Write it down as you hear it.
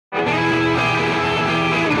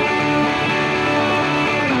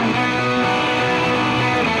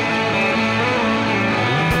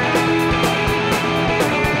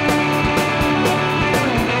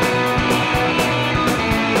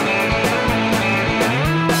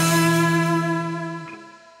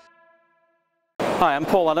Hi, I'm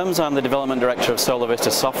Paul Adams. I'm the Development Director of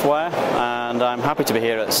Solarvista Software, and I'm happy to be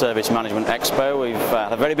here at Service Management Expo. We've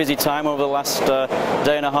had a very busy time over the last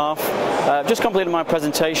day and a half. I've just completed my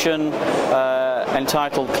presentation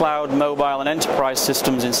entitled Cloud, Mobile and Enterprise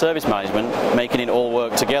Systems in Service Management, Making it All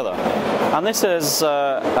Work Together. And this has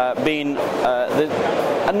been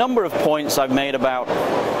a number of points I've made about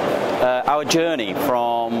our journey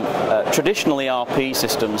from traditional ERP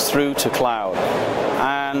systems through to cloud.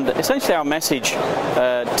 And essentially our message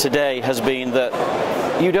today has been that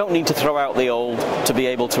you don't need to throw out the old to be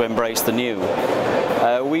able to embrace the new.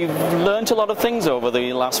 We've learned a lot of things over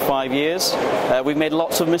the last 5 years. We've made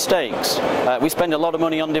lots of mistakes. We spend a lot of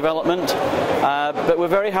money on development, but we're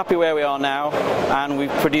very happy where we are now, and we've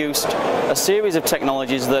produced a series of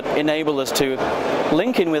technologies that enable us to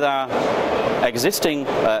link in with our existing,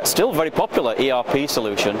 still very popular ERP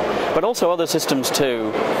solution, but also other systems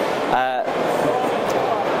too,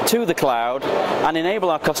 to the cloud, and enable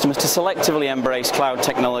our customers to selectively embrace cloud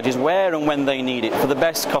technologies where and when they need it for the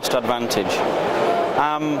best cost advantage.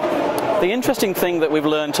 The interesting thing that we've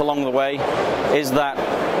learned along the way is that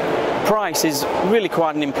price is really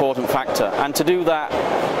quite an important factor, and to do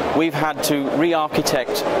that we've had to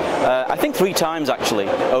re-architect I think 3 times actually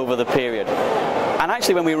over the period. And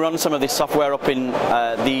actually when we run some of this software up in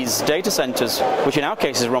these data centers, which in our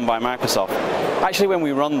case is run by Microsoft, actually when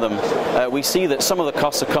we run them we see that some of the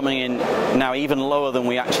costs are coming in now even lower than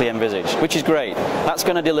we actually envisaged, which is great. That's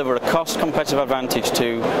going to deliver a cost competitive advantage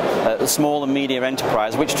to the small and medium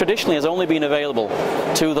enterprise, which traditionally has only been available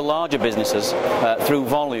to the larger businesses through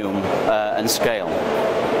volume and scale.